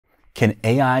Can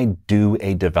AI do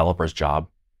a developer's job?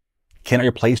 Can it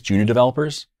replace junior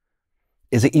developers?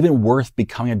 Is it even worth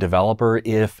becoming a developer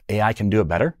if AI can do it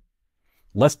better?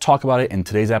 Let's talk about it in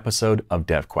today's episode of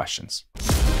Dev Questions.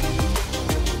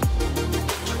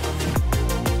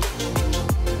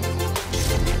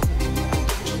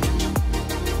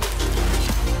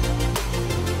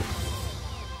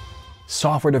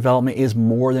 Software development is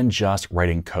more than just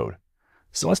writing code.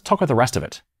 So let's talk about the rest of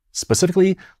it.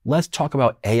 Specifically, let's talk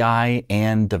about AI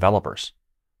and developers.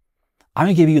 I'm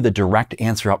going to give you the direct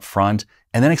answer up front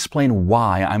and then explain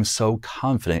why I'm so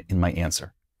confident in my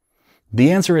answer. The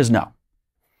answer is no.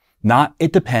 Not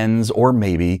it depends or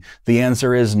maybe. The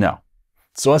answer is no.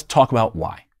 So let's talk about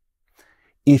why.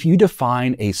 If you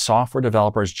define a software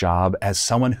developer's job as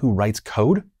someone who writes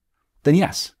code, then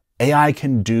yes, AI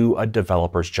can do a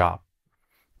developer's job.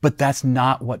 But that's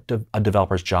not what a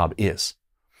developer's job is.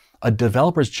 A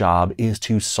developer's job is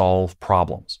to solve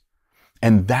problems.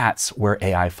 And that's where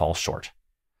AI falls short.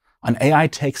 An AI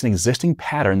takes an existing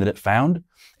pattern that it found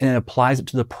and it applies it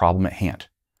to the problem at hand.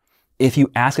 If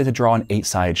you ask it to draw an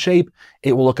 8-sided shape,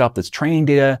 it will look up its training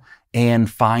data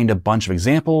and find a bunch of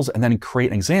examples and then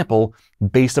create an example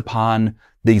based upon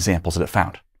the examples that it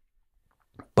found.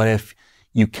 But if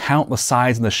you count the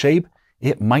sides and the shape,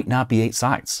 it might not be 8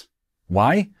 sides.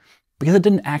 Why? Because it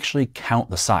didn't actually count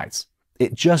the sides.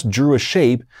 It just drew a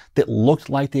shape that looked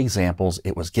like the examples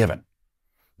it was given.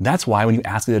 That's why when you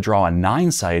ask it to draw a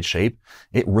 9-sided shape,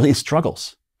 it really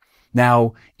struggles.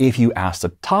 Now, if you asked a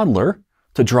toddler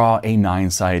to draw a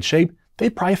 9-sided shape,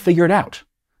 they'd probably figure it out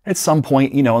at some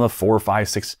point, in the 4, 5,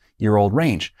 6-year-old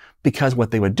range, because what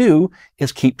they would do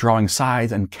is keep drawing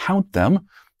sides and count them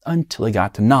until they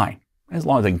got to 9, as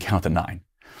long as they can count to 9.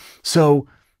 So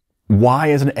why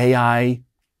is an AI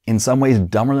in some ways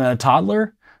dumber than a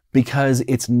toddler? Because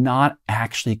it's not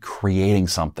actually creating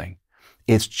something.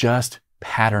 It's just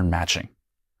pattern matching.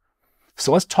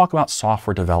 So let's talk about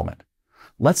software development.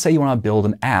 Let's say you want to build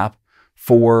an app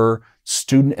for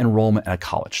student enrollment at a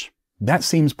college. That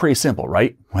seems pretty simple,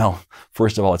 right? Well,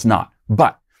 first of all, it's not.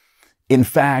 But in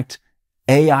fact,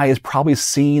 AI has probably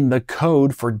seen the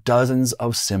code for dozens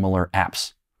of similar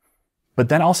apps. But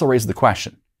that also raises the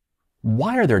question,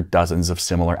 why are there dozens of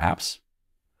similar apps?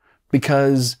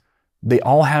 Because they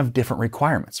all have different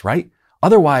requirements, right?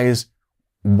 Otherwise,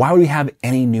 why would we have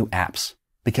any new apps?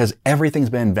 Because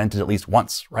everything's been invented at least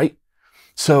once, right?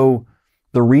 So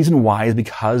the reason why is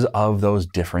because of those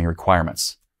differing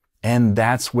requirements. And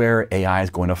that's where AI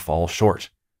is going to fall short.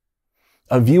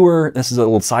 A viewer, this is a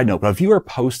little side note, but a viewer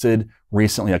posted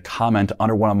recently a comment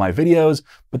under one of my videos,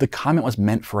 but the comment was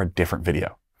meant for a different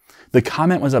video. The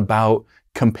comment was about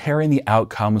comparing the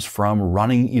outcomes from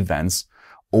running events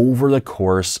over the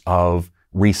course of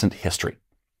recent history.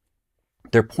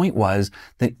 Their point was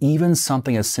that even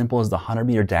something as simple as the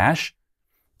 100-meter dash,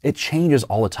 it changes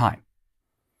all the time.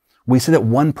 We say that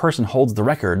one person holds the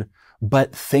record,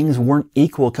 but things weren't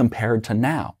equal compared to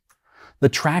now. The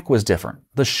track was different.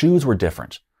 The shoes were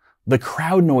different. The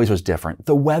crowd noise was different.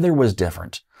 The weather was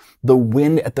different. The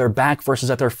wind at their back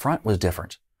versus at their front was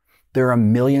different. There are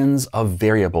millions of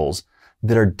variables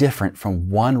that are different from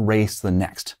one race to the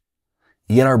next.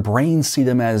 Yet our brains see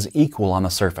them as equal on the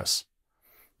surface.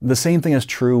 The same thing is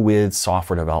true with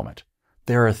software development.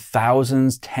 There are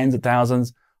thousands, tens of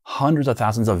thousands, hundreds of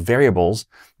thousands of variables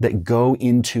that go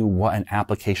into what an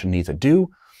application needs to do,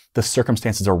 the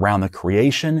circumstances around the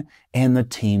creation, and the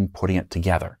team putting it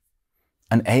together.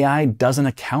 An AI doesn't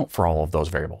account for all of those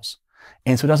variables,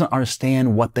 and so it doesn't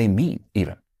understand what they mean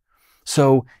even.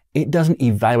 So it doesn't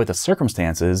evaluate the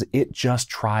circumstances, it just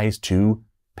tries to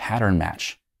pattern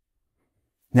match.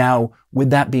 Now, with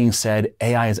that being said,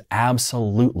 AI is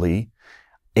absolutely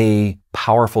a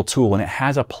powerful tool and it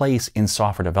has a place in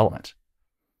software development.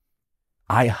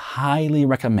 I highly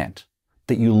recommend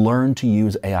that you learn to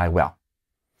use AI well.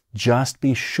 Just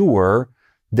be sure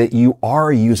that you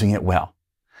are using it well.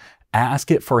 Ask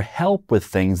it for help with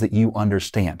things that you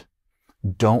understand.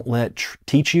 Don't let it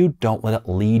teach you, don't let it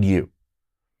lead you.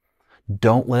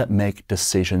 Don't let it make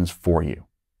decisions for you.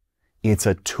 It's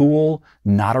a tool,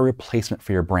 not a replacement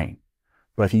for your brain.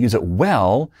 But if you use it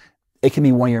well, it can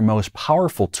be one of your most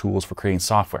powerful tools for creating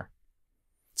software.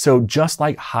 So just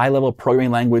like high-level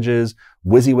programming languages,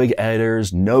 WYSIWYG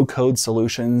editors, no-code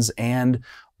solutions, and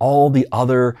all the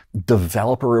other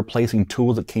developer-replacing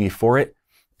tools that came before it,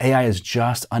 AI is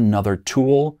just another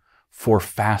tool for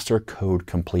faster code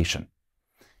completion.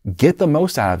 Get the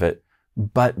most out of it,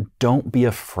 but don't be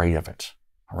afraid of it,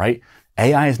 all right?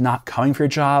 AI is not coming for your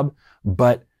job,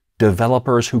 but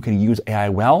developers who can use AI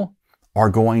well are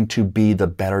going to be the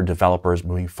better developers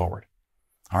moving forward.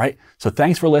 All right, so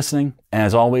thanks for listening. And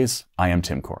as always, I am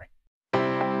Tim Corey.